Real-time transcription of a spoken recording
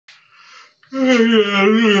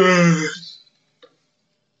Alright,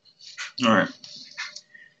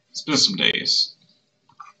 it's been some days.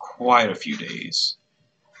 Quite a few days.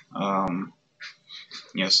 Um,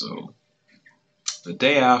 yeah, so the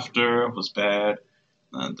day after was bad.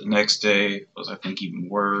 The next day was, I think, even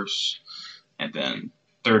worse. And then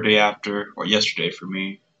third day after, or yesterday for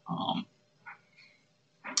me, it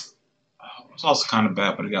was also kind of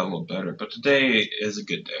bad, but it got a little better. But today is a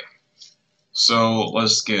good day. So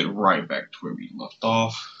let's get right back to where we left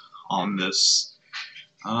off on this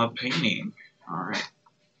painting. Alright.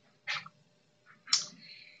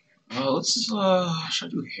 Should I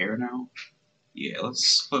do hair now? Yeah,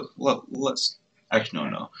 let's actually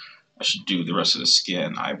no. I should do the rest of the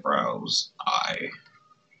skin, eyebrows, eye.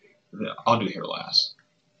 I'll do hair last.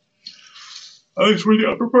 I just for the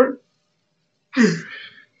upper part.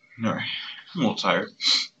 Alright, I'm a little tired.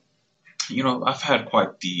 You know, I've had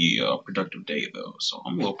quite the productive day though, so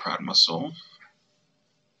I'm a little proud of myself.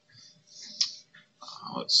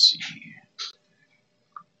 Let's see.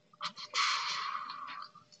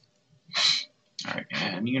 Alright,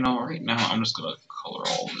 and you know, right now I'm just gonna color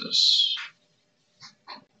all this.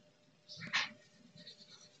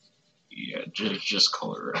 Yeah, just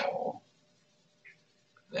color it all.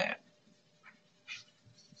 That.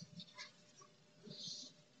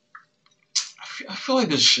 I feel like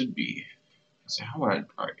this should be. So how would I?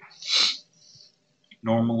 Alright.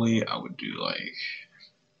 Normally I would do like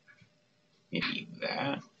maybe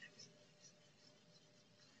that.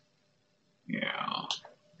 Yeah.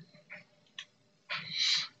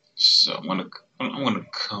 So I'm gonna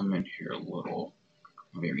come in here a little,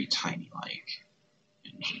 very tiny like,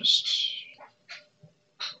 and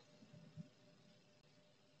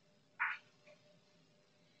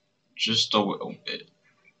just a little bit.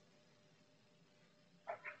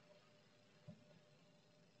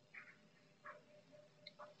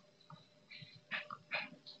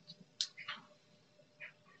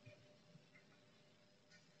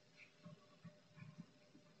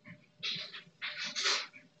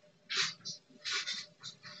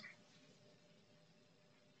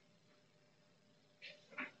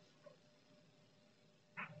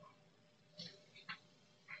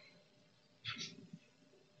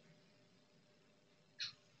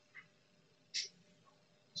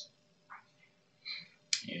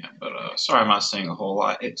 Yeah, but sorry I'm not saying a whole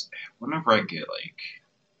lot. It's whenever I get like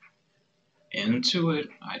into it,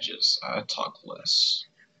 I talk less.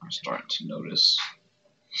 I'm starting to notice.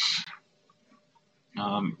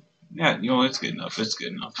 Yeah, you know, it's good enough. It's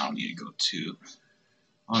good enough. I don't need to go too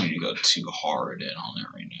hard in on it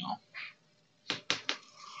right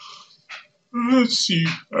now. Let's see.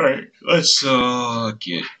 All right, let's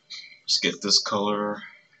get this color.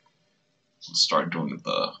 Let's start doing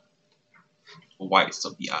the whites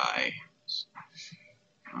of the eye.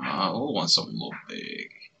 We'll want something a little big.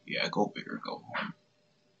 Yeah, go bigger, go home.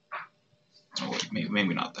 Oh,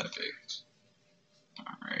 maybe not that big.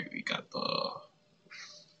 Alright, we got the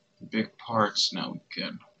big parts. Now we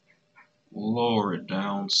can lower it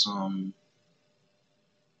down some.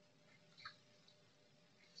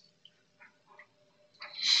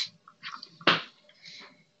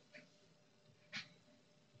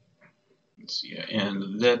 Let's see,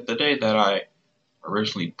 and the day that I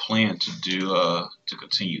originally planned to do to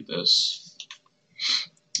continue this,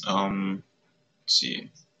 let's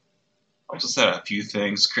see, I just said a few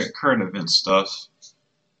things. Current event stuff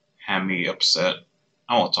had me upset.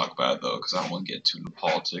 I won't talk about it though because I don't want to get too into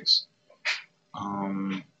politics.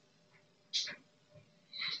 And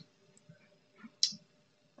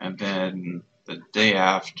then the day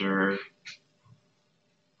after,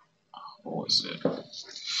 what was it?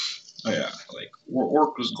 Oh yeah, like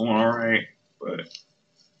work was going alright, but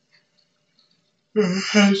I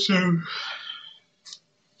had some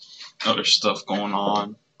other stuff going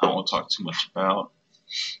on I won't talk too much about.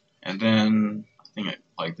 And then I think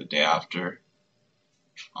like the day after,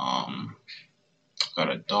 got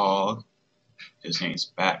a dog. His name's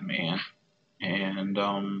Batman, and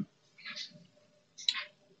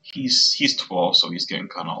he's 12, so he's getting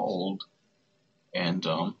kind of old. And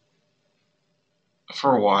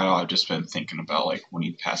for a while, I've just been thinking about like when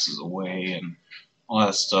he passes away and all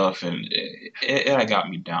that stuff, and it got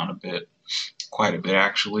me down a bit, quite a bit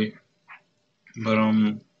actually. But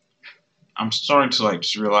I'm starting to like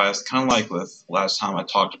just realize, kind of like with last time I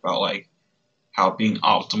talked about like how being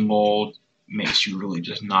optimal makes you really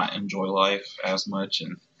just not enjoy life as much,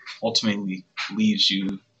 and ultimately leads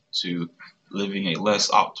you to living a less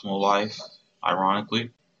optimal life.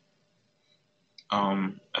 Ironically,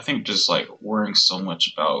 I think just like worrying so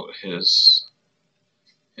much about his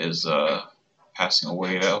passing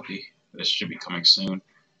away, this should be coming soon.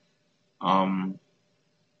 Um,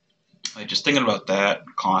 like just thinking about that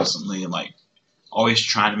constantly and like always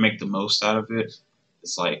trying to make the most out of it.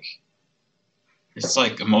 It's like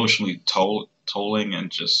emotionally tolling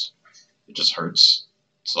and just it just hurts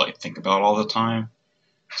to like think about all the time.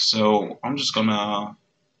 So I'm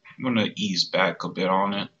gonna ease back a bit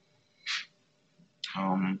on it,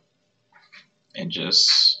 um, and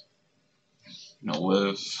just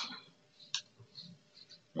live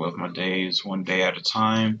my days one day at a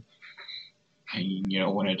time.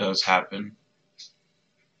 And when it does happen,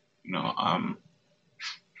 you know um,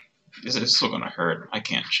 it's still gonna hurt. I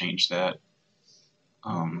can't change that.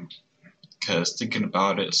 Because thinking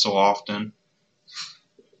about it so often,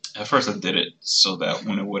 at first I did it so that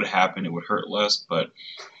when it would happen, it would hurt less. But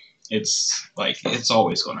it's like it's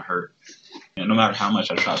always gonna hurt. And no matter how much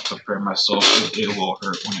I try to prepare myself, it will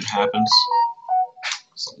hurt when it happens.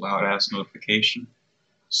 It's a loud ass notification.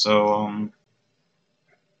 So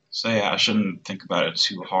yeah, I shouldn't think about it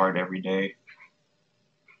too hard every day.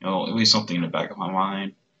 At least something in the back of my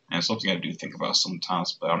mind, and something I do think about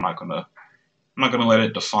sometimes. But I'm not gonna let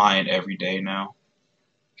it define every day now,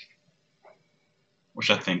 which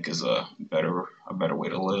I think is a better way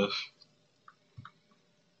to live.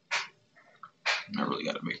 I really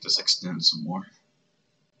got to make this extend some more.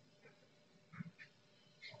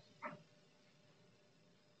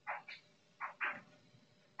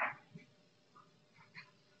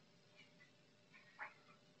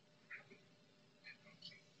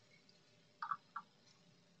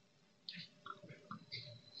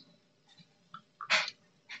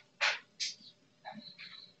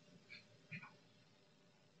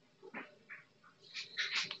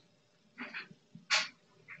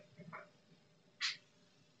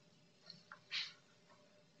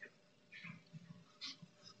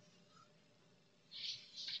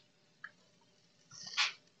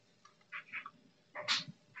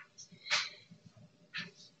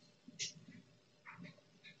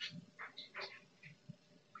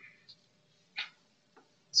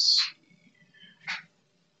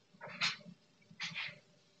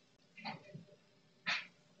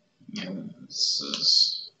 Yeah,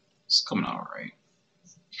 it's coming out right.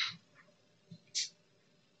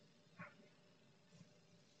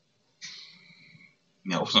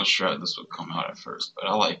 Yeah, I wasn't sure how this would come out at first, but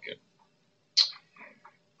I like it.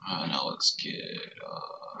 Now let's get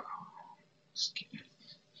is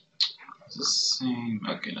this the same?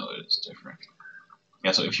 Okay, no, it is different.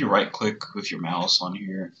 Yeah, so if you right click with your mouse on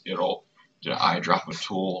here, it'll do an eyedropper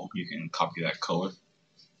tool. You can copy that color.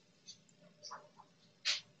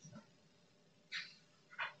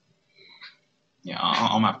 Yeah,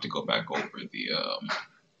 I'm gonna have to go back over the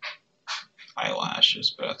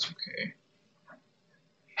eyelashes, but that's okay.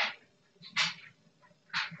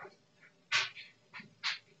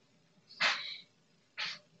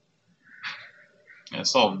 Yeah, I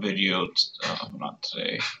saw a video, not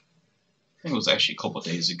today. I think it was actually a couple of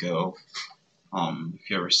days ago. If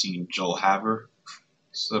you ever seen Joel Haver,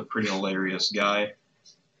 he's a pretty hilarious guy.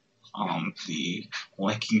 The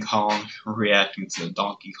Donkey Kong reacting to the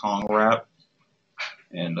Donkey Kong rap,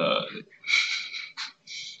 and I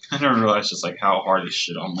never realized just like how hard he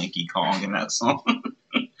shit on Donkey Kong in that song.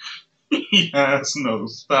 He has no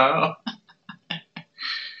style.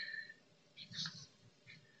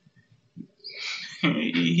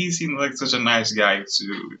 He seems like such a nice guy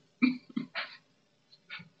too.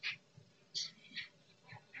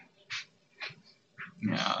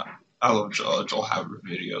 Yeah, I love Joel Haver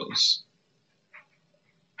videos.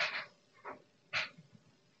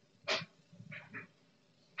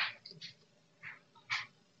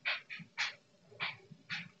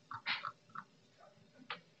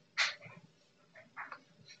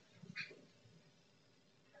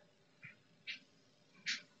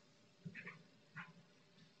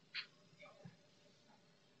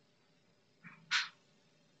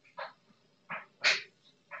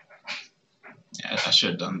 Yeah, I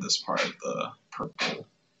should have done this part of the purple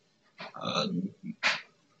uh,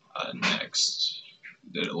 next.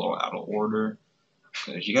 Did it a little out of order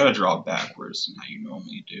because you gotta draw backwards than how you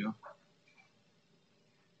normally do.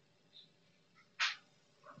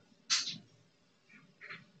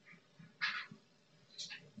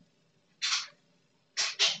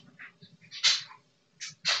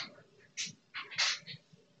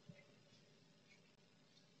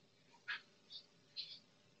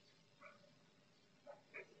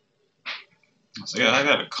 So yeah, I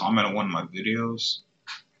got a comment on one of my videos.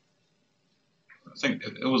 I think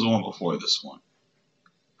it was the one before this one.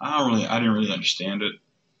 I didn't really understand it.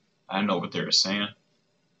 I didn't know what they were saying,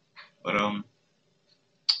 but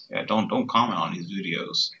yeah, don't comment on these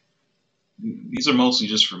videos. These are mostly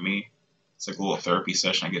just for me. It's like a little therapy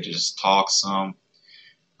session. I get to just talk some,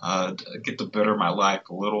 get to better my life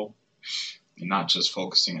a little, and not just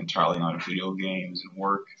focusing entirely on video games and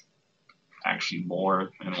work. Actually, more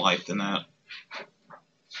in life than that.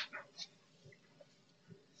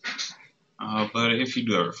 But if you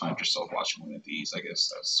do ever find yourself watching one of these, I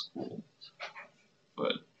guess that's cool.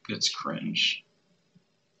 But it's cringe.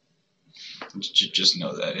 Just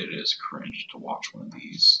know that it is cringe to watch one of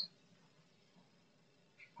these.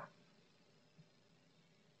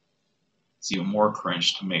 It's even more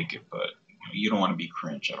cringe to make it, but you don't want to be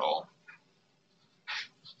cringe at all.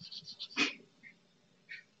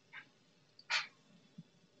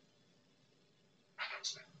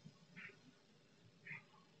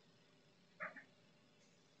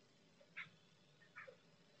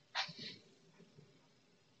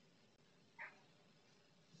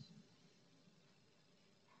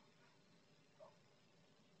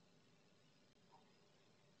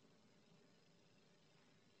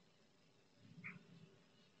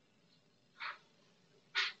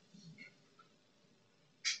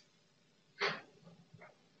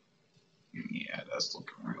 Yeah, that's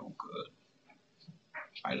looking real good.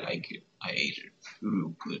 I like it. I ate it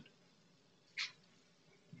real good.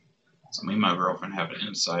 So me and my girlfriend have an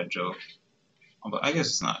inside joke. But I guess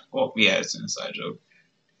it's not. Well, yeah, it's an inside joke.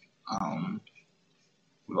 Um,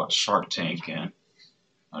 we watched Shark Tank, and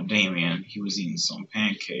Damien, he was eating some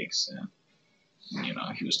pancakes, and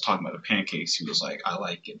he was talking about the pancakes. He was like, "I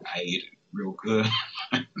like it. I ate it real good."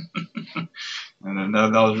 And then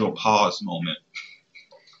that was a real pause moment.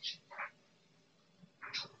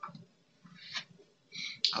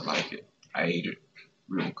 I like it. I ate it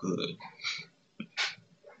real good.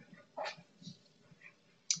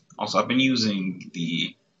 Also, I've been using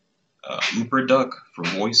the UberDuck for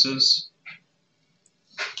voices.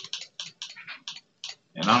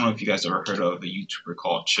 And I don't know if you guys ever heard of a YouTuber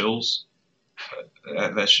called Chills.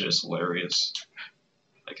 But that shit is hilarious.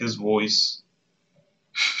 Like his voice.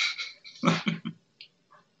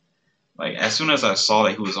 Like as soon as I saw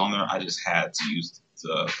that he was on there, I just had to use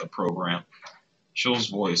the program. Chill's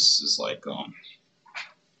voice is like because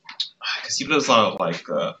he does a lot of like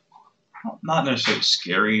not necessarily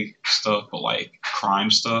scary stuff, but like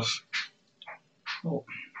crime stuff. Well,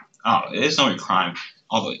 I don't know, it's not really crime.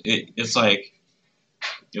 Although it's like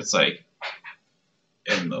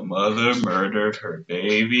and the mother murdered her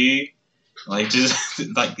baby. Like just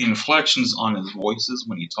like the inflections on his voices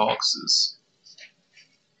when he talks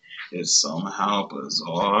is somehow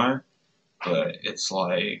bizarre, but it's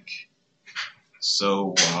like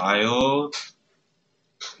so wild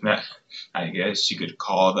that I guess you could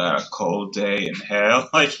call that a cold day in hell.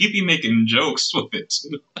 Like he'd be making jokes with it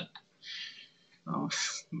too. Oh,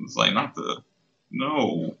 it's like not the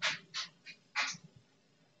no.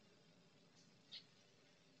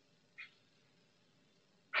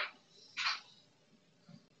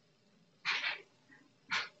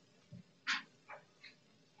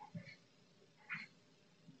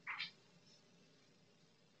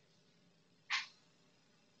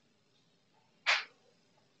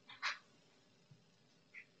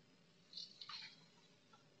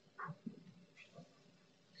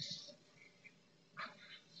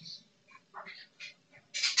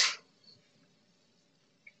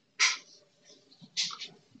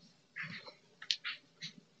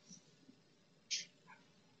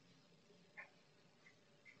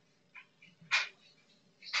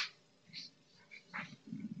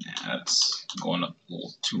 That's going up a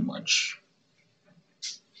little too much.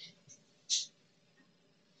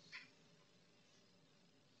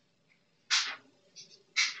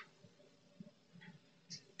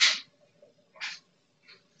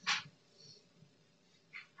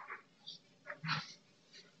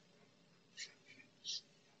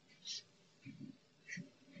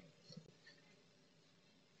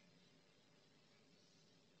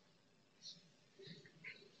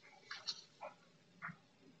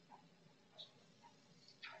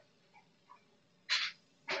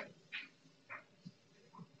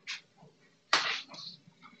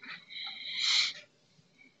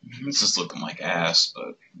 This is looking like ass,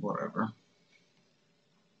 but whatever.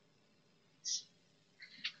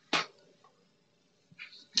 I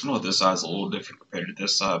know this side's a little different compared to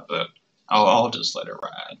this side, but I'll just let it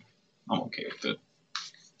ride. I'm okay with it.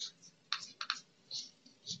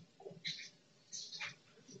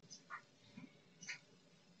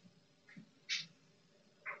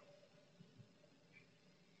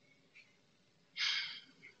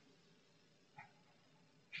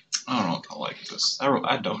 I don't know if I like this.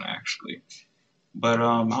 I don't actually. But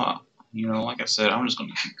like I said, I'm just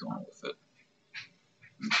gonna keep going with it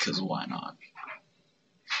because why not?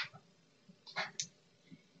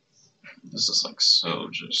 This is like so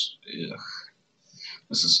just ugh.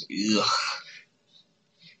 This is ugh.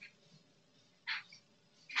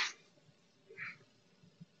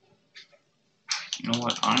 You know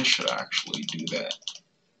what? I should actually do that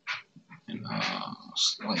and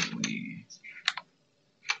slightly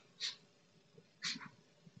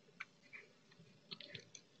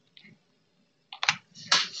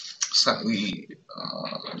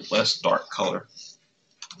less dark color.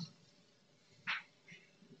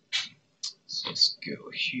 So let's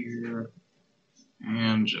go here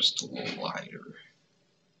and just a little lighter,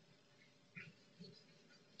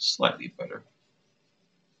 slightly better.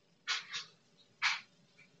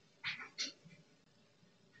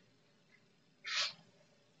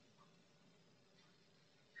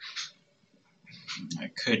 I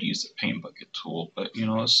could use the paint bucket tool, but you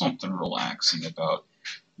know, there's something relaxing about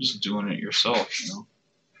just doing it yourself, you know.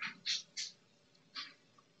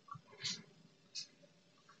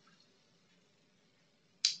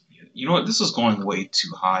 You know what? This is going way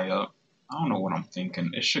too high up. I don't know what I'm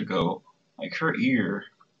thinking. It should go like her ear.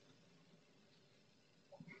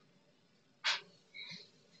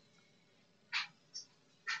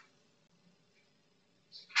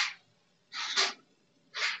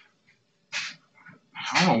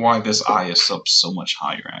 I don't know why this eye is up so much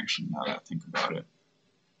higher, actually, now that I think about it.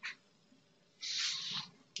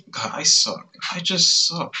 God, I suck. I just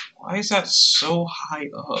suck. Why is that so high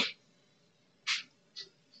up?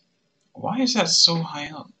 Why is that so high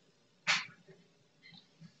up?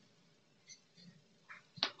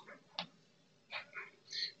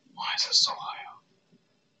 Why is that so high up?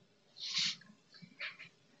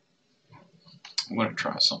 I'm gonna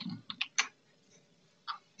try something.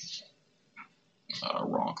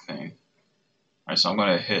 Wrong thing. Alright, so I'm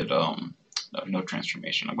gonna hit no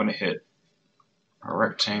transformation. I'm gonna hit a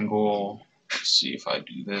rectangle. Let's see if I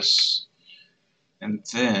do this. And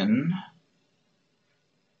then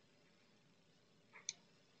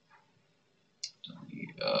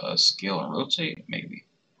scale and rotate, maybe.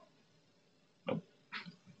 Nope.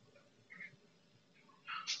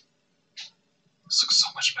 This looks so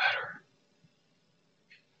much better.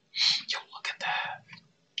 Yo, look at that.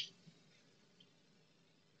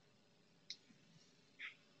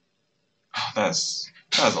 Oh, that's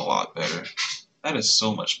a lot better. That is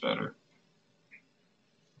so much better.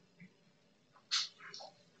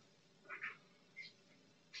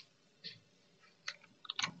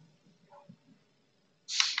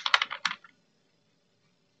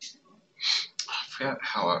 I forgot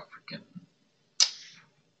how I freaking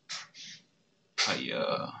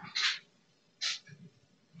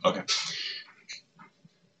okay.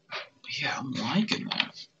 But yeah, I'm liking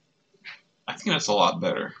that. I think that's a lot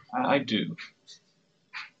better. I do.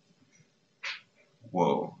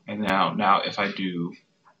 Whoa. And now if I do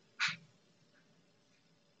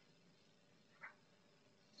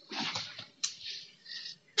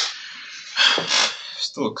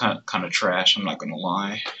still kind of trash, I'm not gonna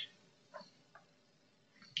lie.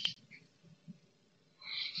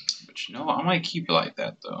 But you know, I might keep it like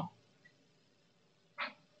that though.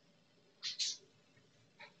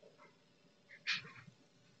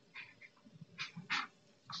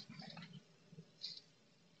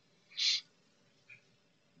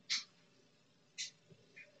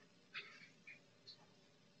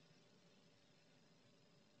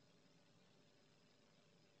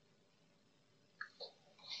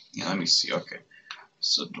 Yeah, let me see. Okay.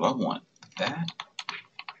 So do I want that?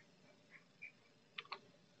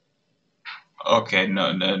 Okay,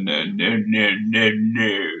 no. No, I do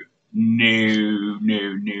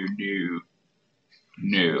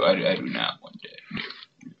not want that.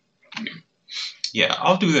 No. Yeah,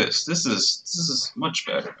 I'll do this. This is much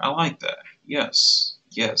better. I like that. Yes.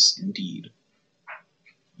 Yes, indeed.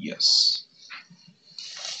 Yes.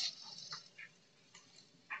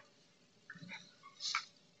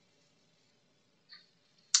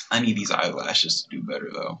 I need these eyelashes to do better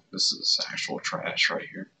though. This is actual trash right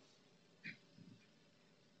here.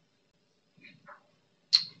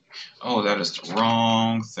 Oh, that is the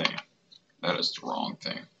wrong thing. That is the wrong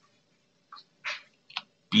thing.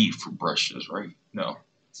 B for brushes, right? No.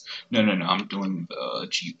 No. I'm doing the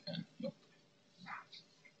G pen. Yep.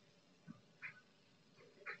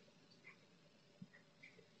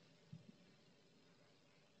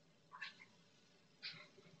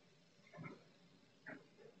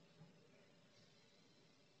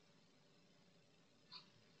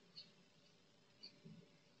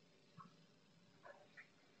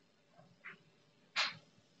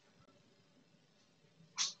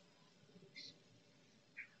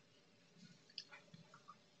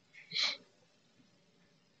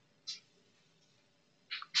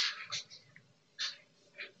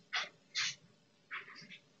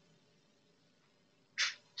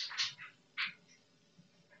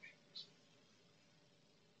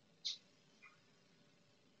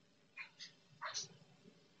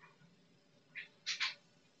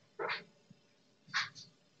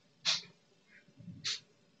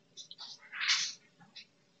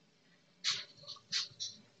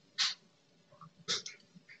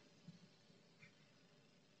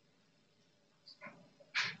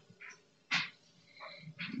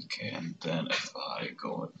 get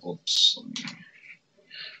going. Oops,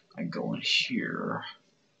 I go in here.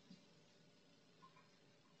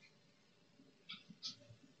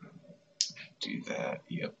 Do that.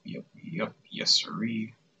 Yep. Yes,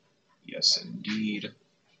 sirree. Yes, indeed.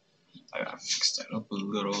 I gotta fix that up a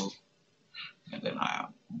little. And then I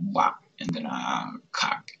bop. And then I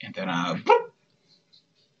cock. And then I boop.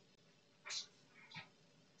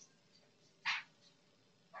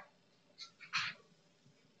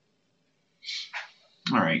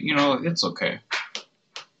 Alright, you know, it's okay.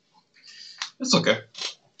 It's okay.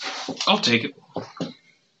 I'll take it.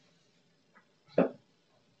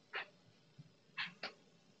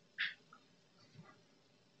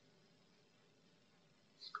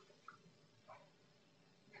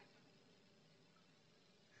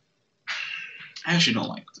 I actually don't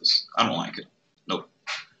like this. I don't like it. Nope.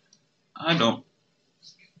 I don't.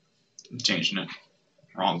 I'm changing it.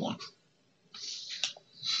 Wrong one.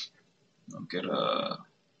 I'll get that.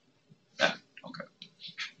 Okay.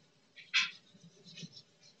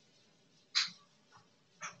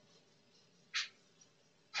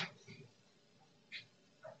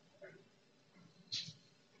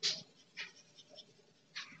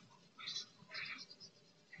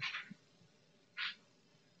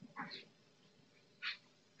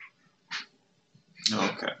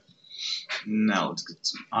 Okay. Now let's get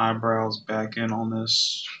some eyebrows back in on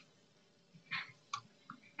this.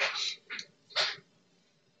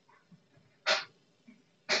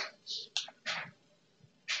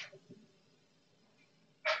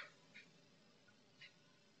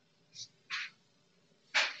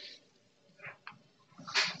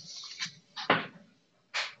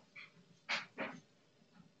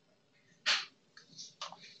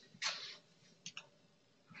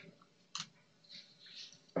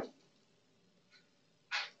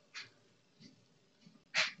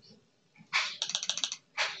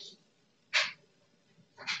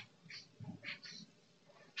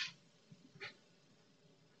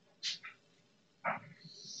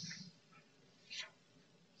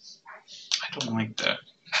 I don't like that.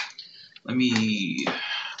 Let me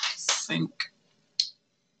think.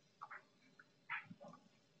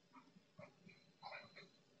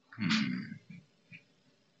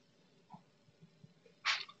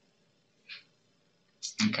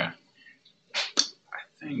 Okay. I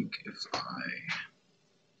think if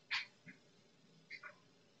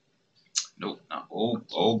nope. No.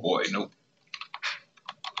 Oh boy. Nope.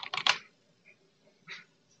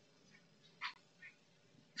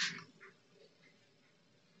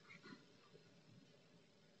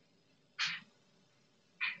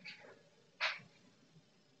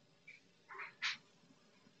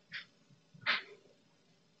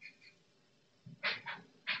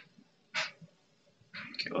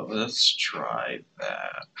 Okay. Well, let's try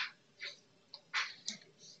that.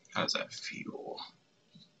 How does that feel?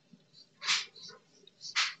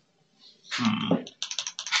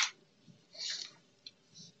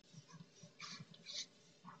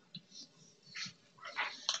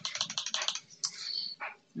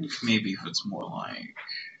 Maybe if it's more like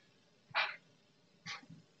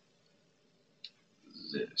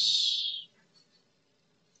this.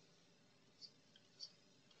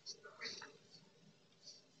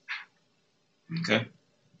 Okay.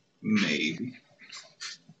 Maybe.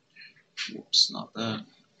 Whoops, not that.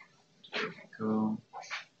 There we go.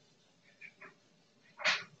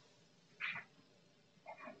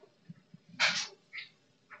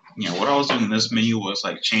 Yeah, what I was doing in this menu was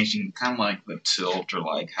like changing kind of like the tilt or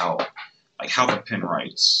like how the pen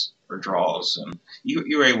writes or draws, and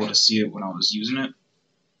you were able to see it when I was using it,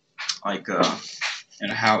 like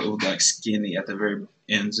and how it would like skinny at the very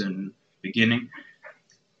ends and beginning,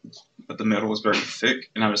 but the middle was very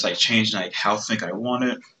thick, and I was like changing like how thick I want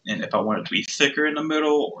it, and if I want it to be thicker in the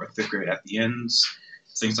middle or thicker at the ends,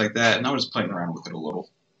 things like that, and I was playing around with it a little.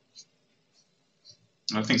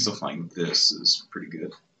 I think stuff like this is pretty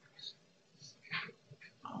good.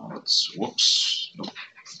 Let's whoops. Nope.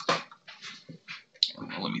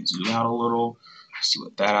 Let me zoom out a little. See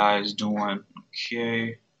what that eye is doing. Okay.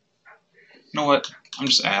 You know what? I'm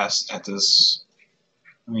just ass at this.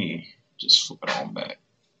 Let me just flip it all back.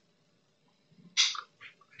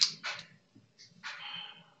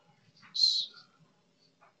 Let's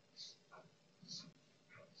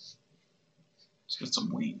get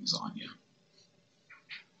some wings on you.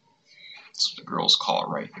 That's what the girls call it,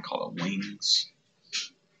 right? They call it wings.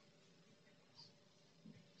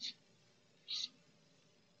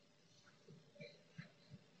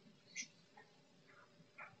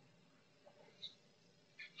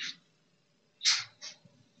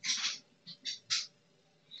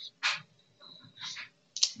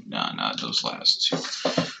 Nah, those last two.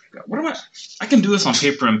 What am I can do this on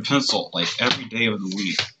paper and pencil like every day of the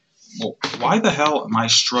week. Well, why the hell am I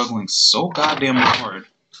struggling so goddamn hard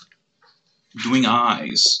doing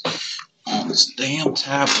eyes on this damn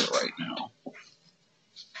tablet right now?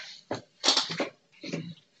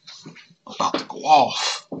 About to go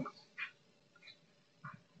off.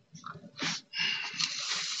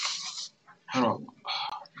 How do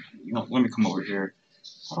I, let me come over here.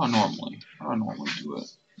 How do I normally do it?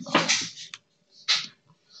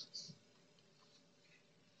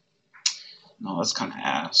 No, that's kind of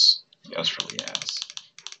ass. Yeah, that's really ass.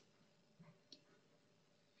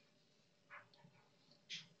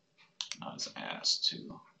 No, it's ass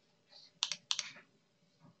too.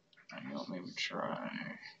 Maybe try.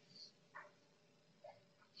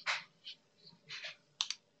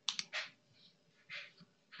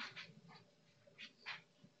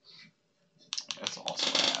 That's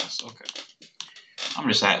also ass. Okay. I'm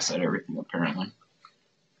just ass at everything apparently.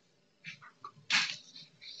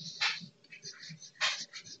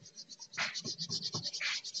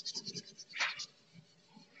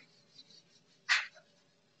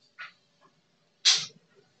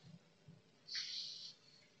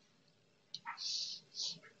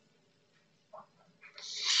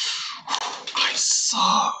 I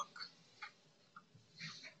suck.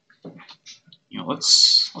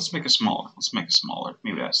 Let's make it smaller. Let's make it smaller.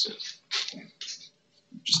 Maybe that's it.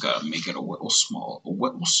 Just gotta make it a little small. A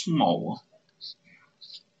little smaller.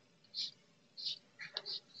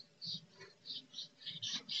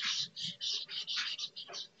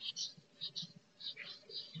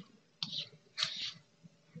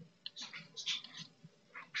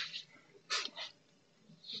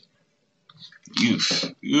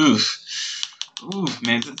 Oof,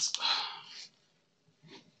 man, that's.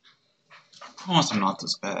 I promise I'm not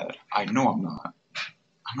this bad. I know I'm not.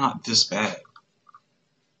 I'm not this bad.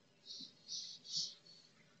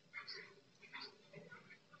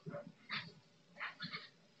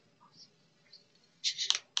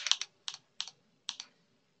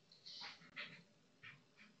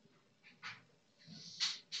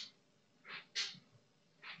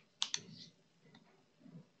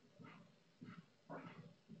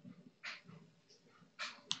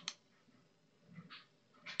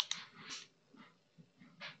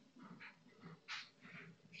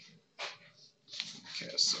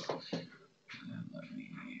 Okay, so let me.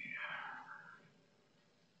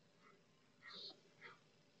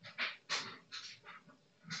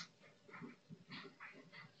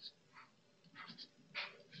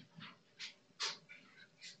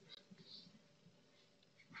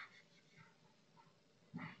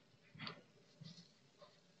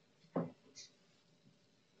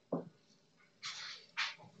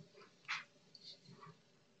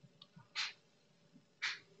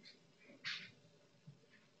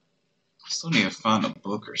 I still need to find a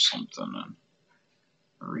book or something and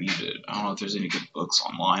read it. I don't know if there's any good books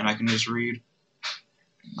online I can just read.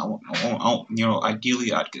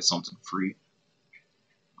 Ideally I'd get something free.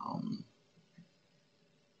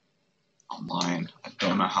 Online. I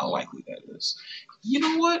don't know how likely that is. You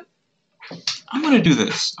know what? I'm gonna do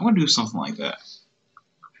this. I'm gonna do something like that.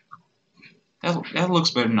 That looks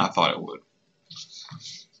better than I thought it would.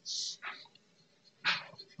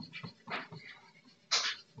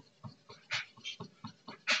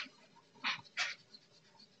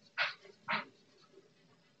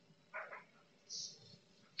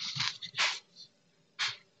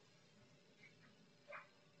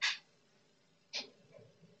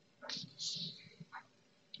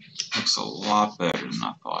 Looks a lot better than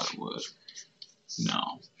I thought it would.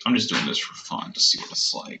 No, I'm just doing this for fun to see what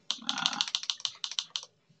it's like. Nah.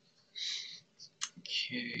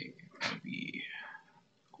 Okay, gotta be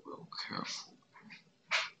a little careful.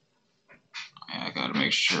 I gotta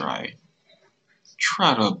make sure I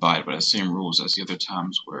try to abide by the same rules as the other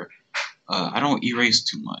times where I don't erase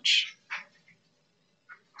too much.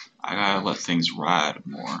 I gotta let things ride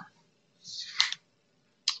more.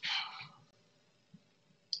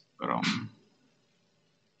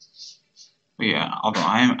 But yeah, although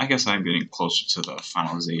I guess I'm getting closer to the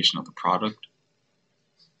finalization of the product.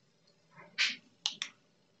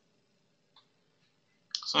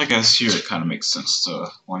 So I guess here it kind of makes sense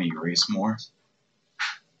to want to erase more.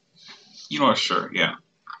 You know what, sure, yeah.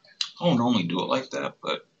 I don't normally do it like that,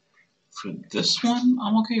 but for this one,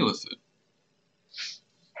 I'm okay with it.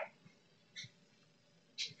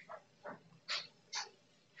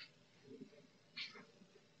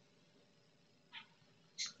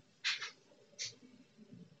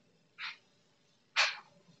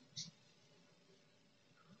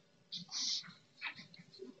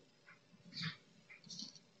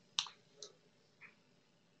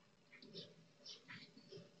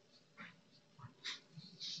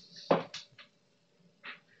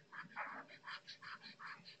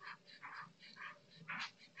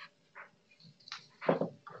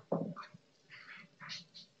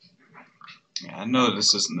 I know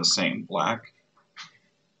this isn't the same black.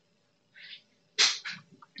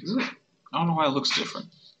 Is it? I don't know why it looks different.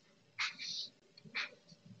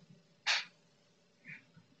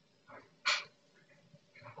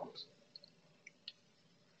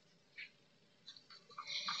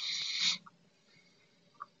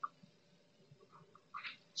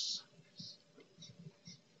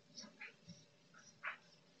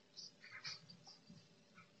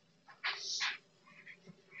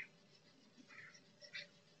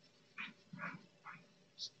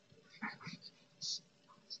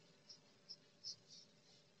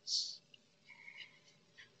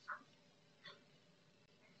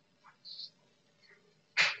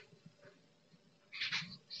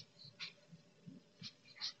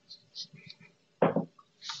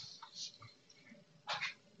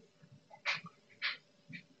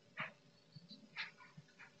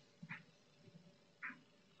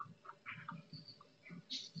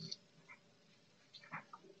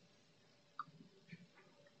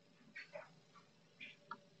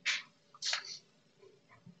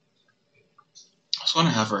 I was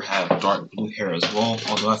gonna have her have dark blue hair as well,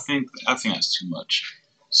 although I think that's too much.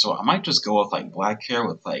 So I might just go with like black hair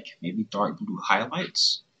with like maybe dark blue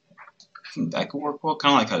highlights. I think that could work well,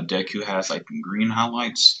 kind of like how Deku has like green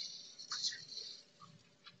highlights.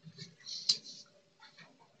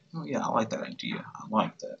 Oh yeah, I like that idea. I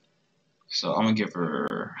like that. So I'm gonna give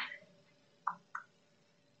her.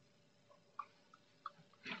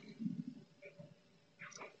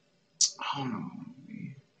 I don't know.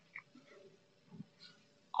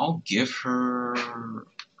 I'll give her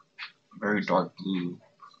very dark blue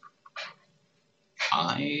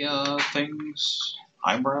things,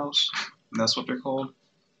 eyebrows. That's what they're called.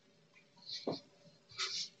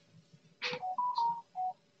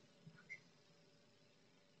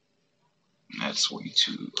 That's way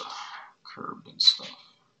too curved and stuff.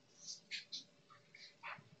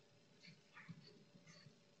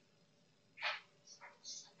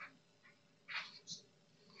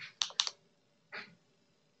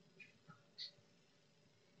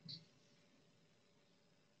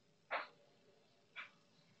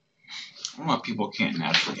 I don't know why people can't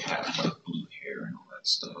naturally have like blue hair and all that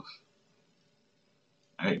stuff.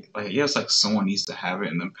 I guess like someone needs to have it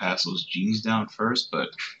and then pass those genes down first, but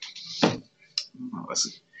I don't know.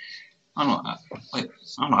 I don't know. I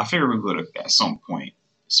don't know. I figure we would have at some point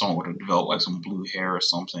someone would have developed like some blue hair or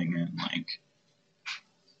something, and like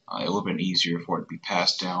it would have been easier for it to be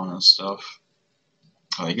passed down and stuff.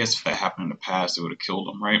 I guess if that happened in the past, it would have killed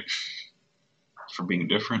them, right? For being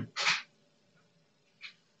different.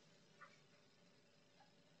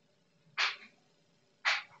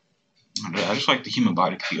 I just like the human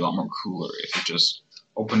body could be a lot more cooler if it just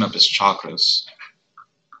opened up its chakras.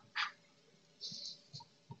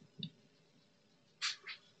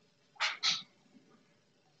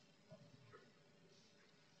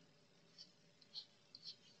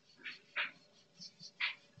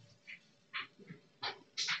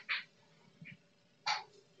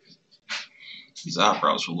 These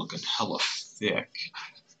eyebrows are looking hella thick,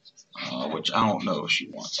 which I don't know if she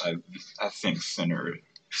wants. I think thinner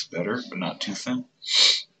is better, but not too thin.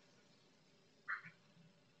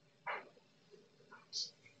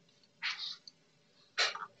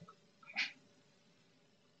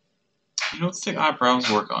 You know, thick eyebrows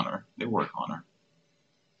work on her. They work on her.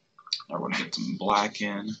 I want to get some black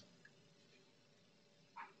in.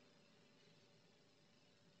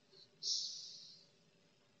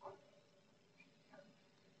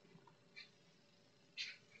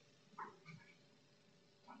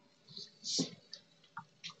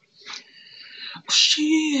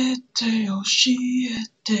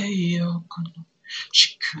 Oshiete yo kono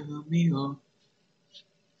shikumi wo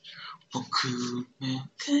boku no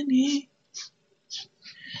中に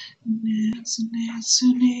熱熱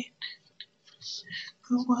に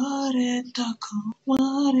壊れた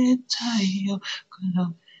よこ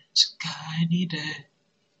の世界にで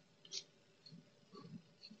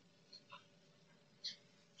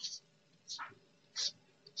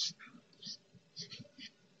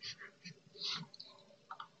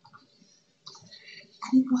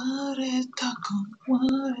壊れ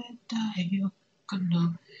たよこ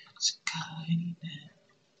の世界にで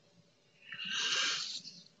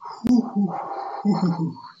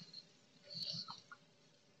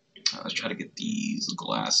Let's try to get these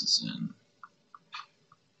glasses in.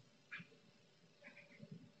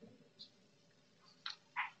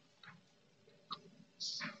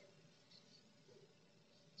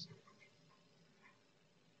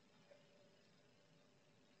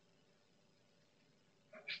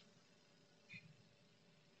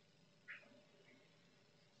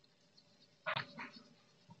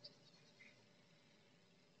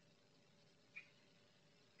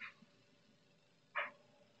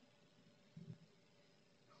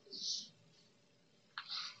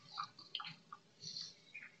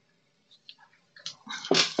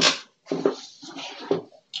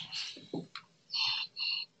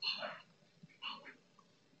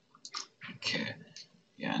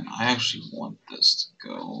 actually want this to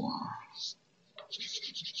go.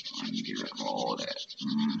 Let me get rid of all that.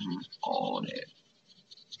 All that.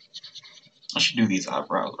 I should do these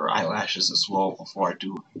eyebrows or eyelashes as well before I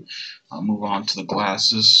do move on to the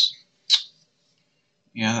glasses.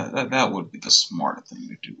 Yeah, that would be the smarter thing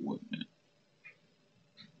to do, wouldn't it?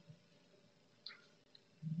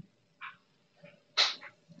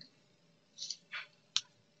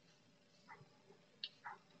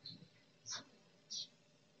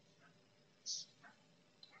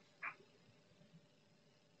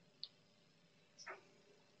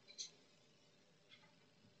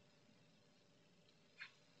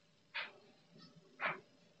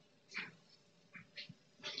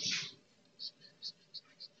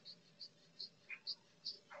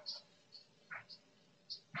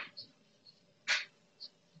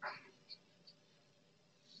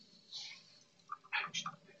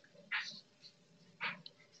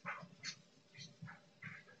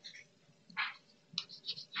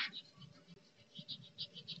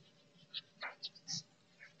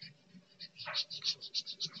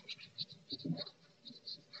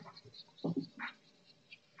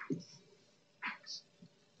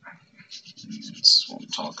 That's what I'm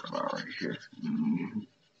talking about right here.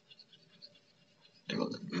 They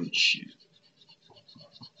look good shit.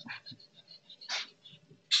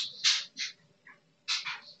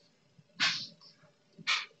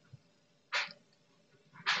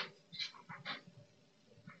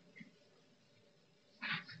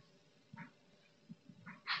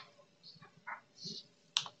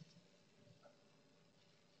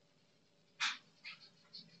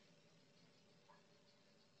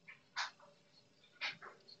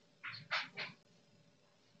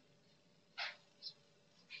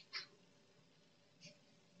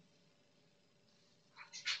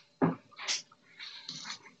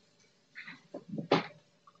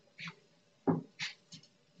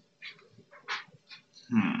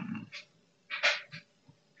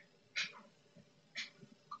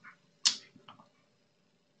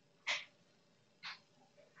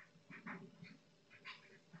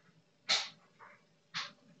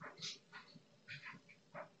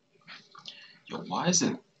 Yo, why is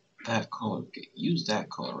it that color? Use that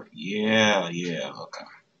color. Yeah, okay.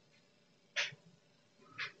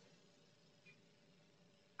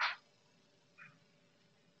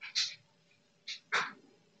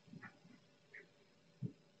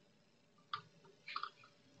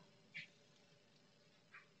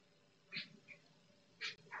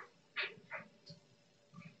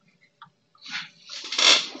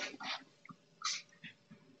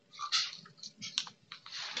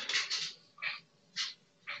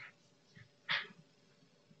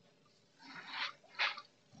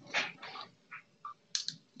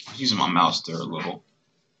 I'm using my mouse there a little.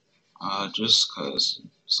 Just because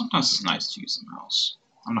sometimes it's nice to use the mouse.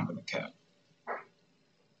 I'm not gonna cap.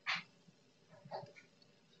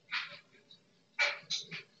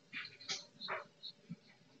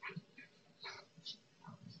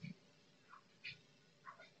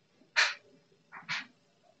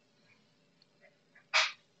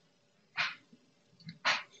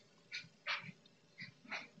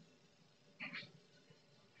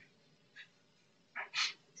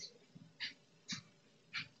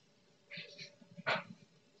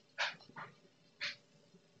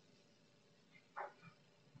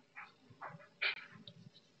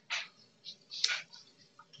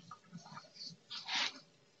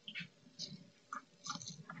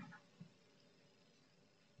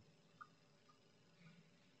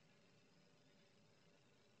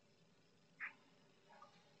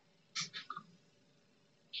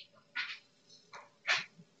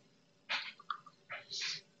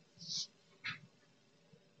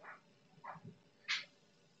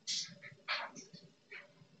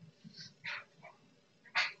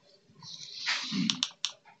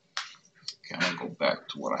 Okay, I'm gonna go back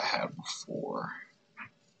to what I had before.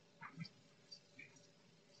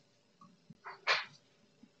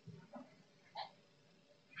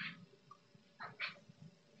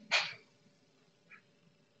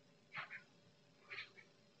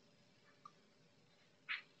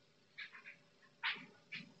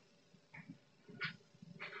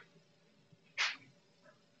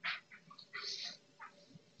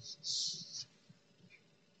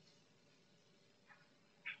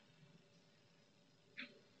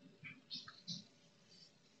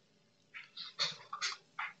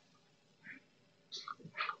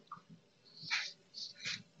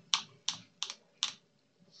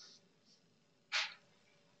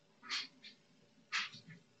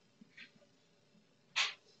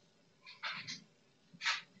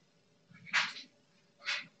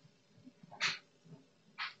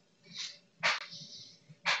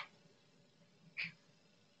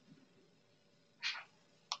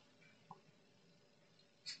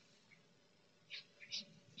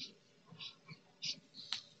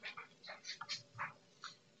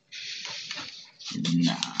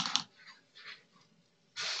 Nah.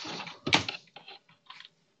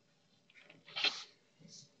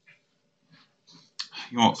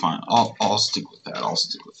 You won't find. I'll stick with that. I'll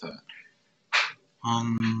stick with that.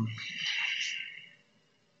 I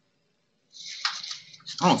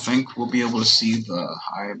don't think we'll be able to see the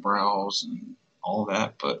eyebrows and all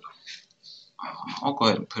that, but I'll go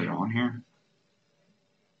ahead and put it on here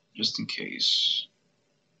just in case.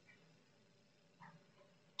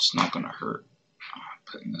 It's not gonna hurt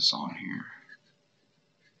putting this on here.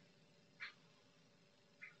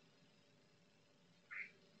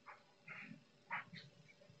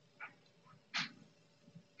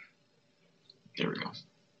 There we go.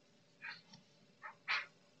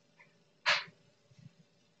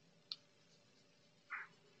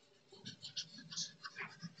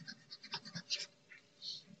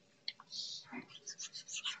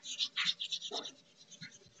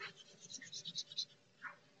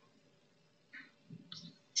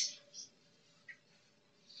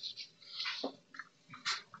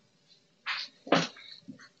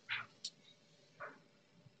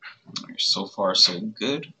 So far, so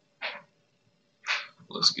good.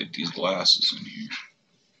 Let's get these glasses in here.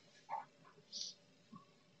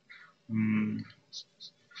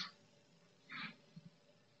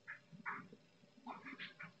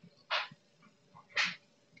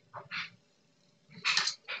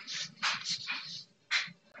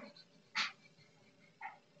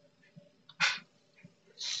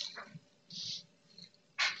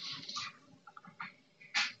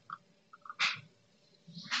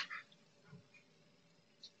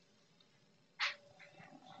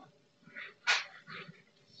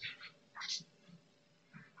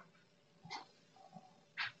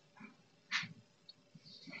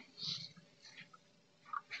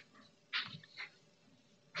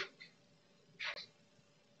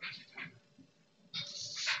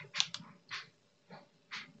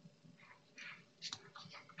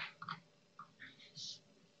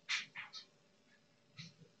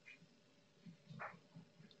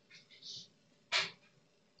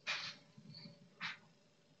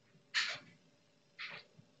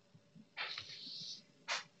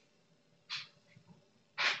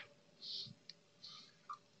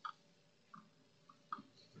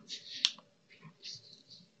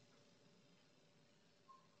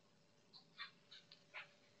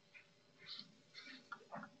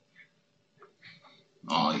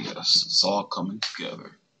 Oh yes, it's all coming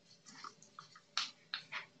together.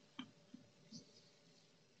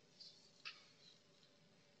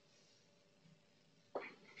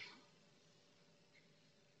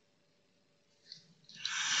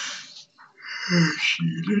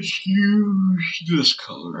 Let's use this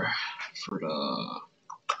color for the.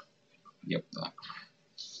 Yep, that.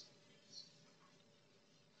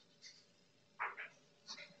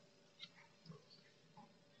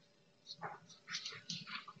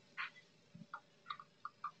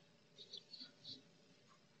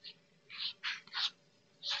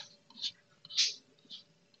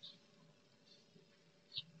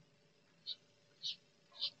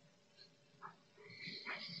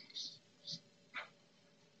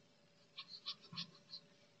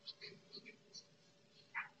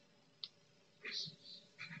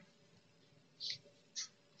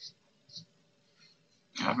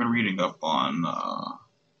 I've been reading up on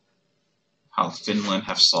how Finland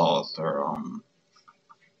have solved their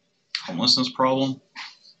homelessness problem,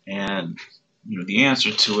 and the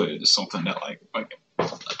answer to it is something that like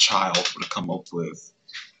a child would have come up with.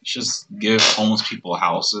 It's just give homeless people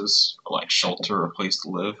houses, or like shelter, or a place to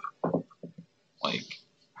live. Like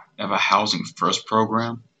have a housing first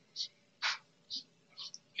program,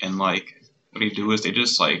 and like what they do is they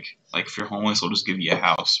just like if you're homeless, they'll just give you a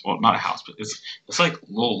house. Well, not a house, but it's like a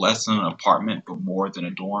little less than an apartment, but more than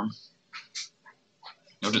a dorm.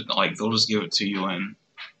 They'll just give it to you, and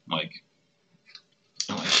like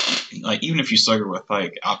like even if you struggle with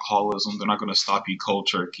like alcoholism, they're not going to stop you cold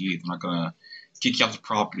turkey. They're not going to kick you off the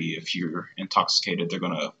property if you're intoxicated. They're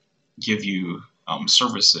going to give you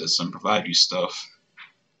services and provide you stuff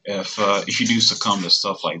if you do succumb to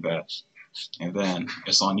stuff like that. And then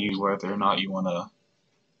it's on you whether or not you want to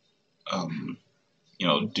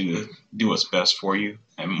do what's best for you.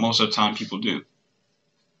 And most of the time, people do.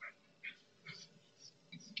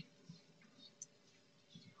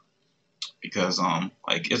 Because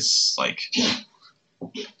it's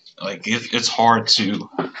hard to,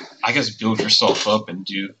 I guess, build yourself up and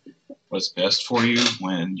do what's best for you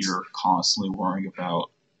when you're constantly worrying about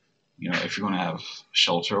if you're going to have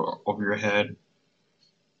shelter over your head.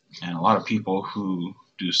 And a lot of people who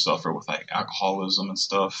do suffer with like alcoholism and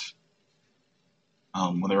stuff,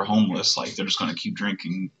 when they're homeless, like they're just going to keep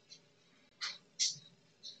drinking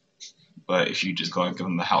But if you just go and give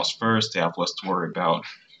them the house first, they have less to worry about,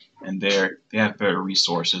 and they have better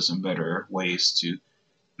resources and better ways to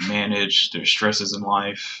manage their stresses in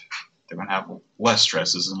life. They're gonna have less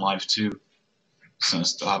stresses in life too,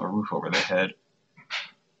 since they'll have a roof over their head.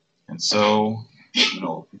 And so, you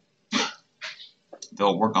know,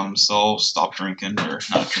 they'll work on themselves, stop drinking or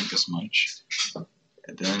not drink as much,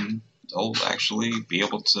 and then they'll actually be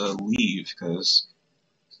able to leave because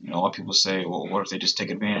a lot of people say, well, what if they just take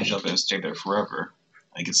advantage of it and stay there forever?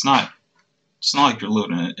 Like it's not like you're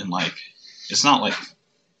living in like, it's not like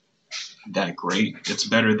that great. It's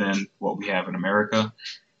better than what we have in America,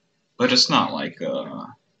 but it's not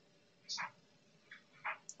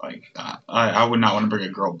I would not want to bring a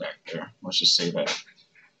girl back there. Let's just say that.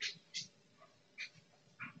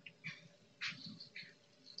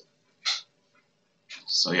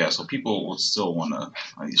 So yeah, so people would still want to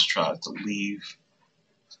at least try to leave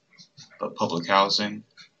the public housing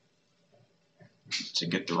to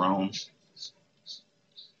get their own.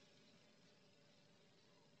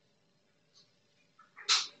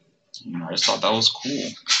 I just thought that was cool.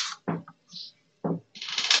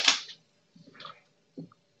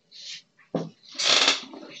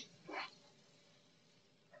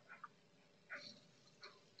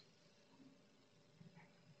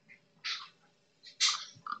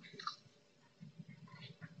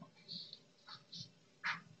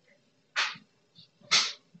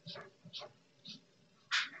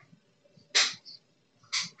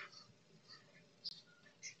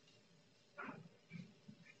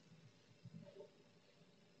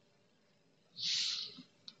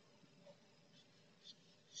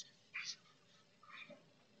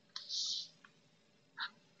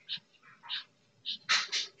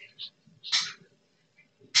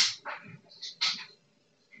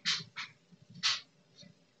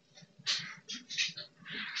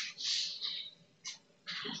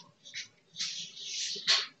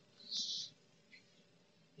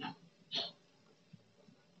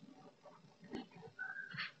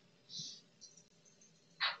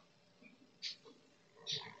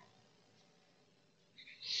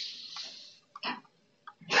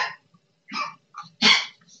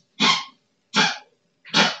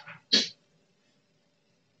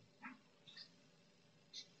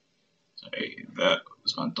 Hey, that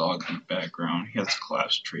was my dog in the background. He has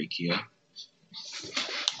collapsed trachea.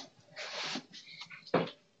 Okay.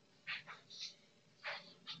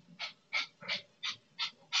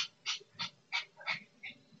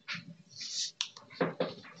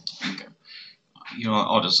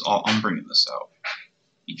 I'm bringing this out.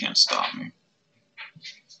 You can't stop me.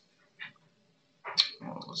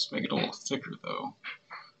 Well, let's make it a little thicker though.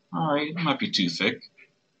 Alright, it might be too thick.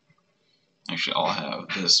 Actually, I'll have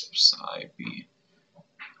this side be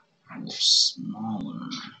a little smaller.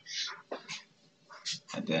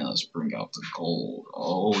 And then let's bring out the gold.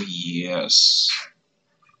 Oh, yes.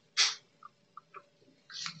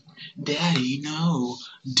 Daddy, no.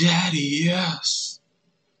 Daddy, yes.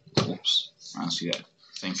 Oops. I don't see that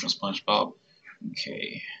thing from SpongeBob.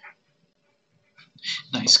 Okay.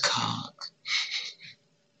 Nice cock.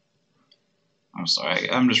 I'm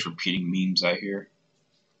sorry. I'm just repeating memes I hear.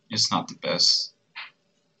 It's not the best.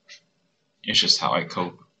 It's just how I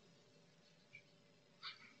cope.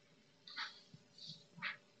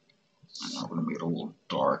 And I'm going to make it a little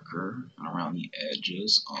darker around the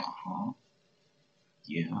edges. Uh-huh.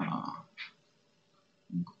 Yeah.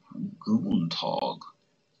 Goontog.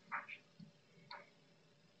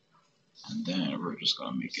 And then we're just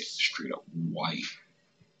going to make it straight up white.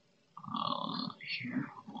 Here.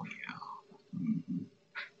 Oh, yeah.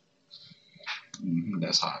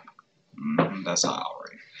 That's hot. That's hot,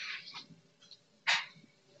 alright.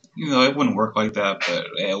 It wouldn't work like that, but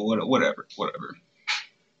whatever.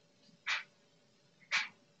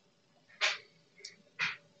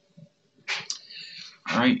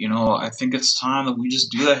 Alright, I think it's time that we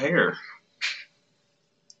just do the hair.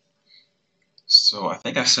 So I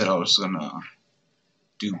think I said I was gonna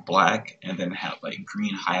do black and then have like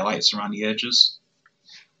green highlights around the edges.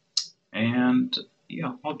 And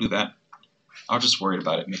yeah, I'll do that. I was just worried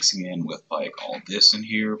about it mixing in with like all this in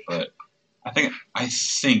here, but I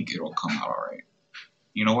think it'll come out alright.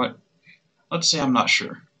 You know what? Let's say I'm not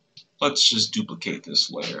sure. Let's just duplicate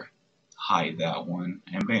this layer, hide that one,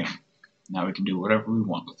 and bam. Now we can do whatever we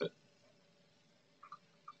want with it.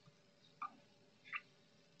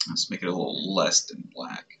 Let's make it a little less than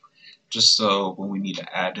black. Just so when we need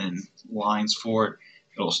to add in lines for it,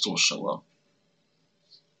 it'll still show up.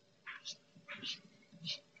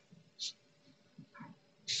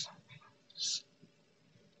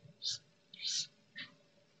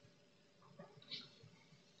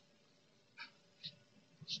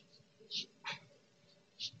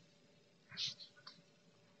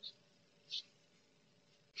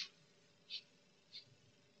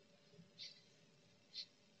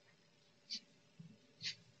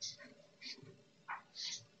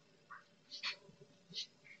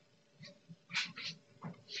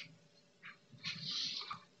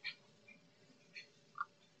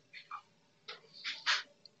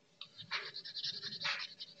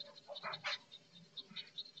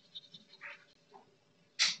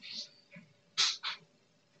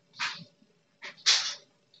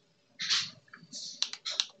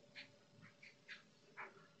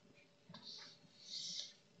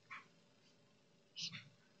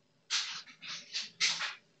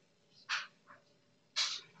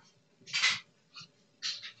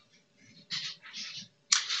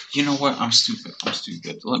 You know what? I'm stupid. I'm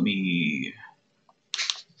stupid. Let me.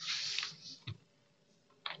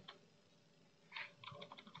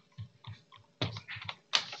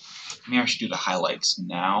 Maybe I should do the highlights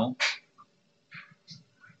now.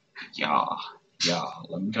 Yeah.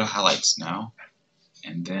 Let me do the highlights now.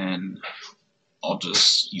 And then I'll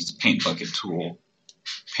just use the paint bucket tool,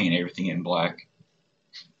 paint everything in black.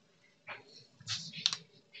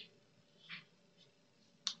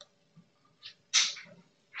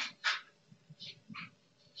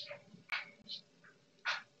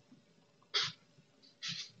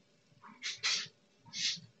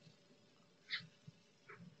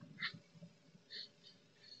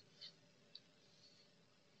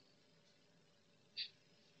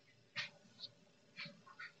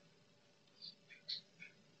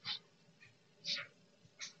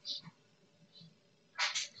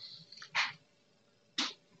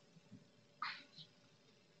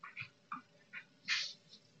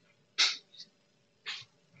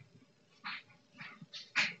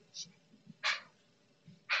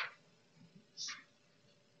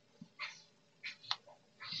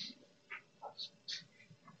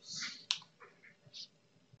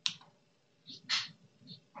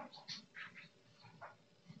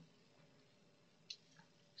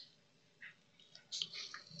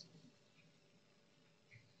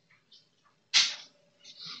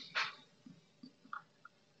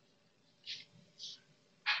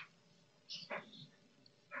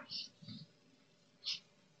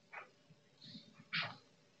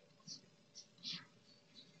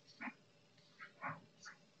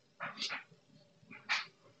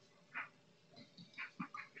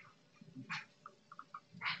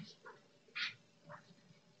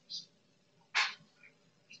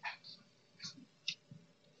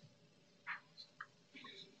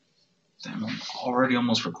 Damn, I'm already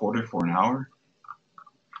almost recorded for an hour?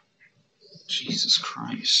 Jesus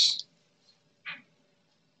Christ.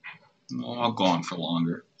 Well, I'll go on for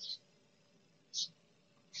longer.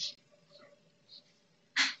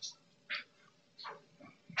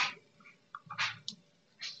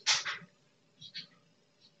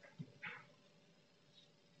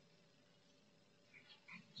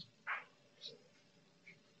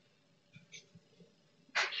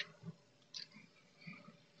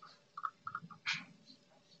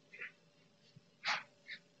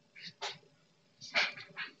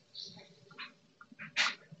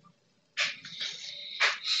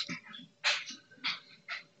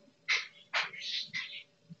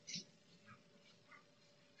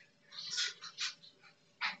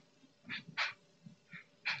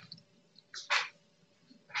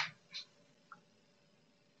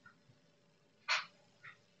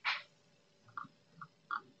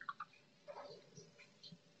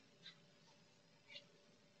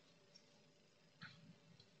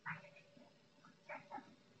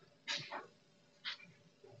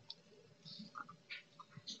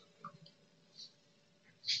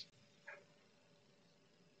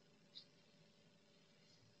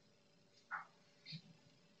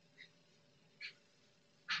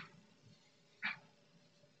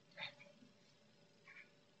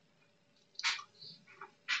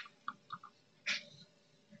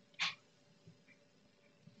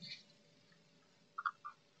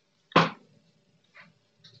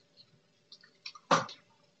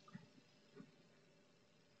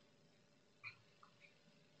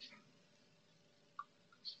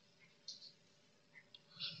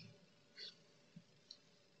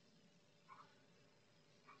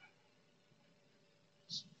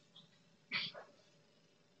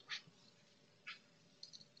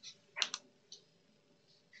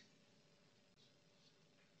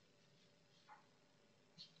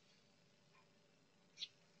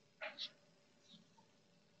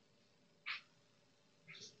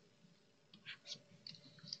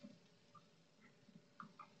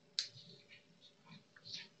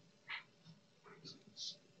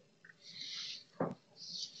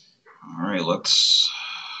 Alright, let's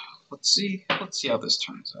see how this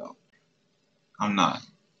turns out. I'm not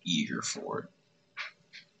eager for it.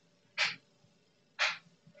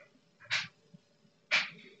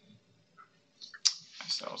 I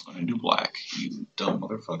said I was gonna do black, you dumb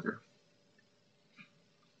motherfucker.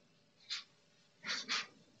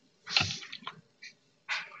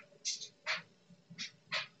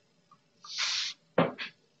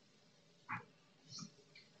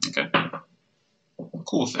 Okay. I'm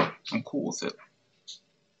cool with it. I'm cool with it.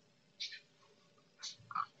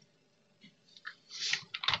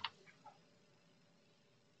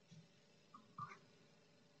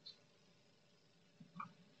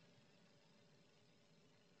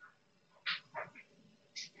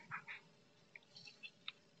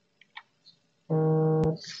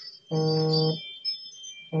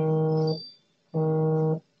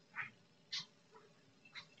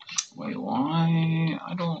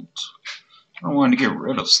 I wanted to get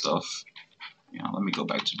rid of stuff. Yeah, let me go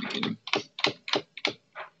back to the beginning.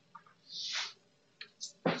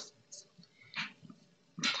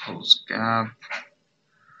 Close gap.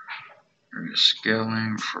 Area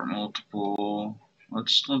scaling for multiple.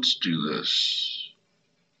 Let's do this.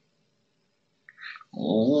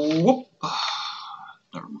 Oh, whoop.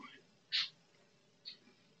 Never mind.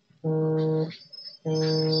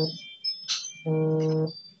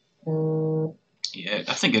 Yeah,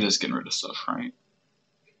 I think it is getting rid of stuff, right?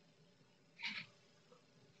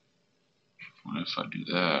 What if I do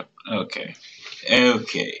that? Okay.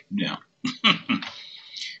 Okay, no.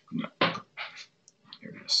 No.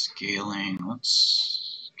 Area scaling.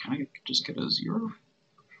 Let's. Can I just get a 0?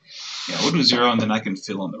 Yeah, we'll do 0 and then I can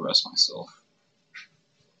fill in the rest myself.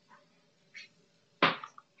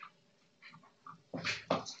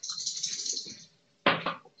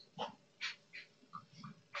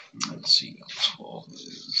 Let's see how 12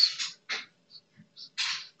 is.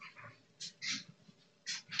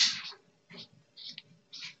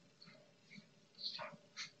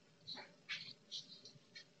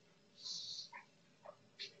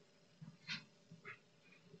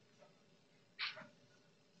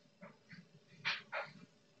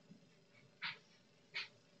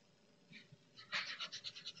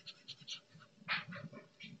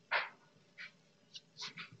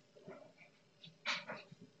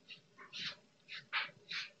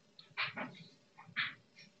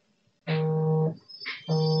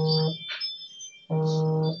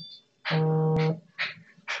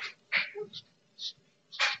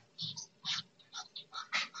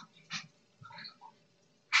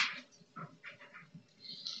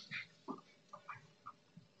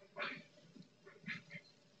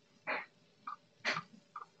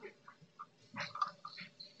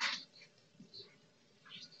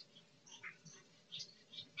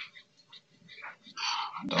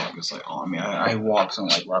 My dog is like on me. I walked him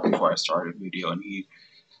like right before I started the video, and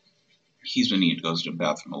he's been needing to go to the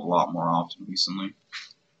bathroom a lot more often recently.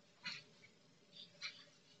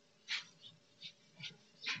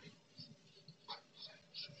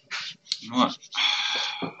 You know what?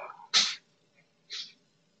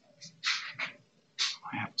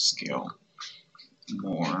 I have to scale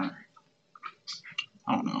more.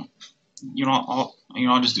 I don't know.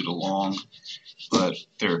 I'll just do the long but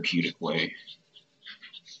therapeutic way.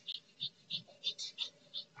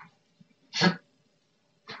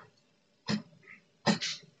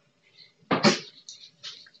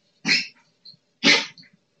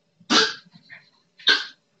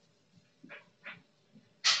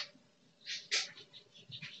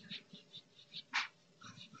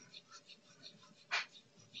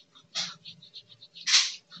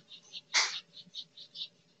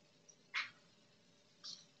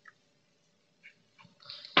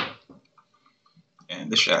 And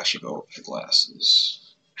this should actually go over the glasses.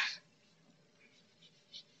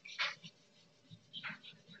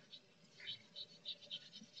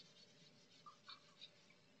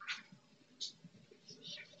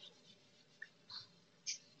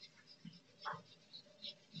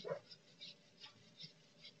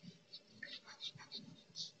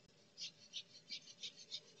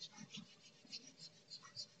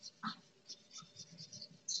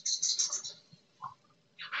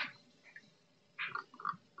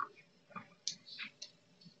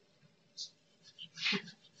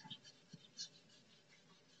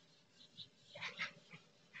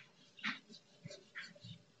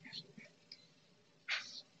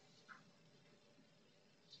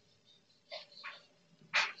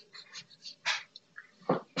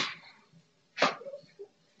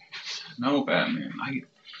 No, Batman.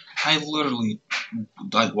 I literally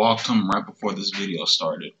like walked him right before this video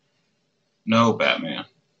started. No, Batman.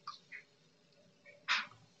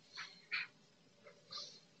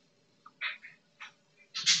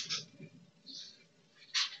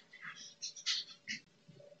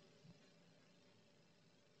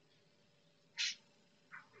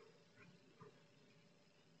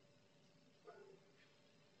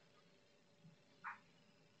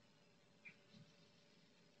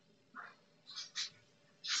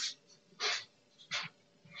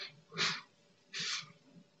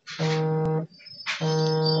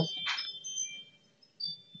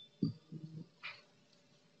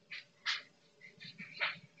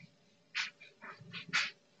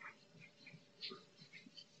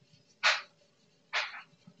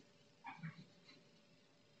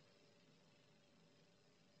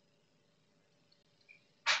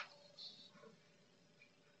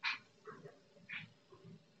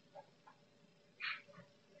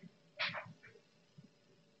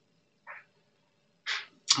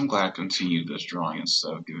 I'm glad I continued this drawing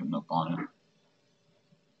instead of giving up on it.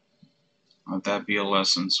 Let that be a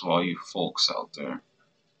lesson to all you folks out there.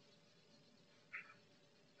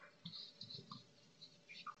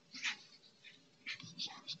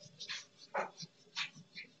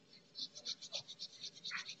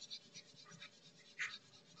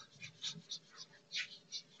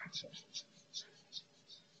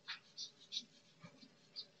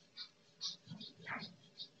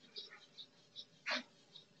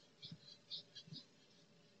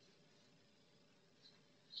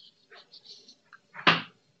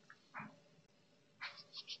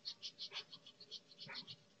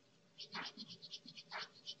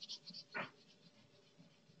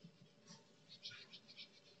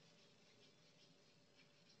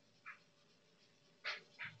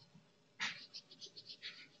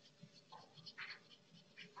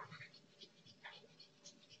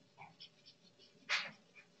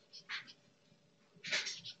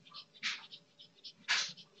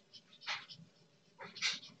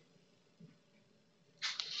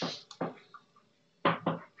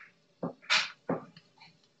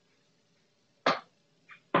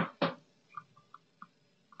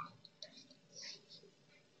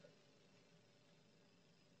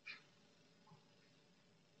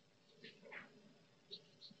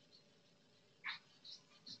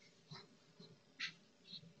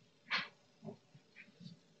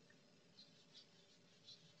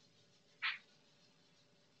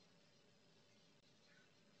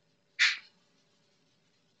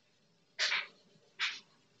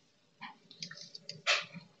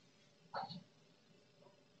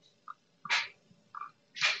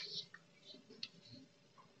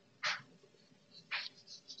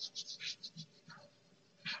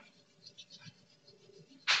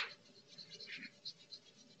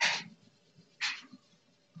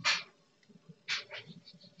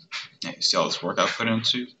 Hey, see all this work I put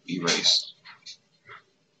into? Erased.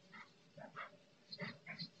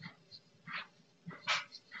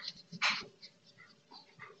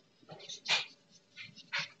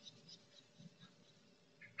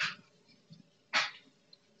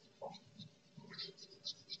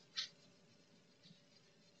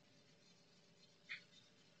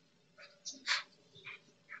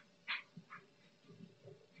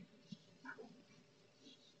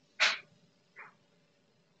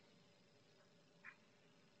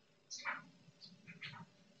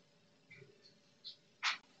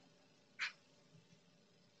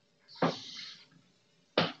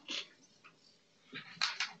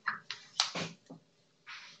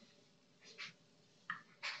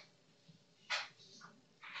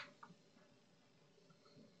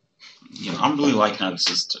 I'm really liking how this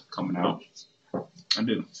is coming out. I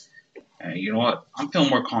do. And you know what? I'm feeling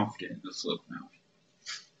more confident in the flip now.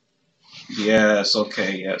 Yes,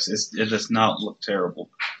 okay, yes. It does not look terrible.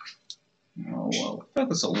 Oh, well. I feel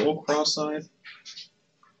like it's a little cross-eyed.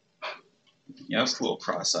 Yeah, it's a little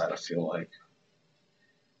cross-eyed, I feel like.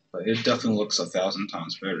 But it definitely looks 1,000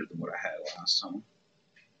 times better than what I had last time.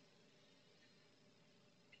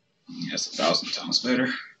 Yeah, it's 1,000 times better.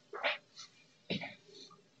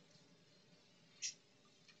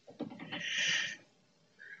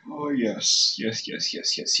 Oh, yes. Yes, yes,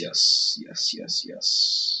 yes, yes, yes. Yes, yes,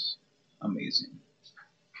 yes. Amazing.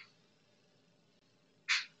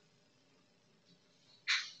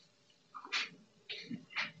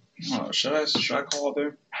 Oh, should I call it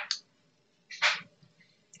there?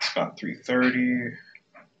 It's about 3:30.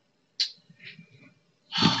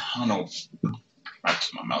 I don't know. Back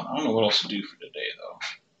to my mouth. I don't know what else to do for today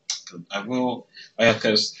though. I will. Yeah,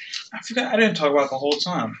 because I forgot I didn't talk about it the whole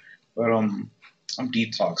time. But I'm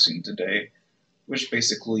detoxing today, which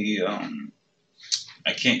basically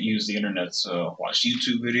I can't use the internet to watch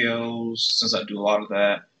YouTube videos since I do a lot of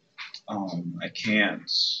that. I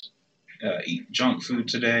can't eat junk food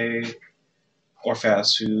today or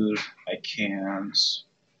fast food. I can't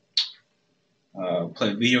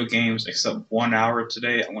play video games except 1 hour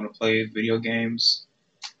today. I want to play video games.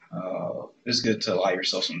 It's good to allow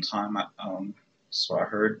yourself some time. That's what I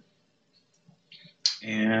heard.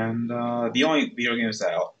 And the only video games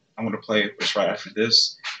that I'm going to play, which right after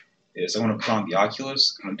this, is I'm going to put on the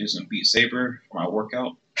Oculus. I'm going to do some Beat Saber for my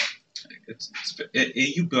workout.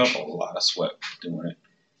 You build up a lot of sweat doing it.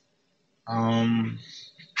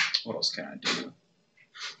 What else can I do?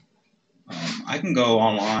 I can go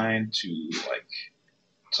online to like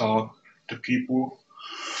talk to people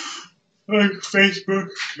like Facebook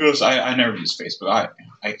because I never use Facebook.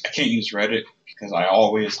 I can't use Reddit because I'm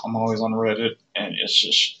always on Reddit and it's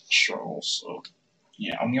just struggle. So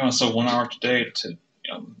yeah, I'm gonna set 1 hour today to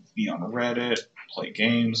be on Reddit, play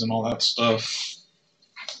games and all that stuff.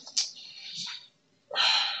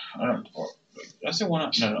 I don't know. Did I say 1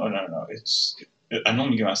 hour? No. It's I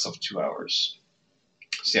normally give myself 2 hours.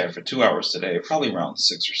 So yeah, for 2 hours today, probably around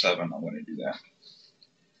 6 or 7, I'm going to do that.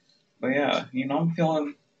 But yeah, I'm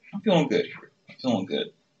feeling good here. I'm feeling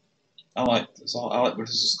good. I like this. I like where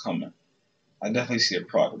this is coming. I definitely see the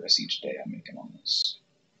progress each day I'm making on this.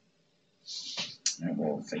 And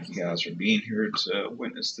well, thank you guys for being here to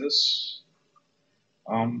witness this.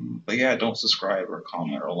 But yeah, don't subscribe or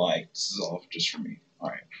comment or like. This is all just for me. All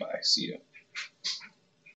right, bye. See ya.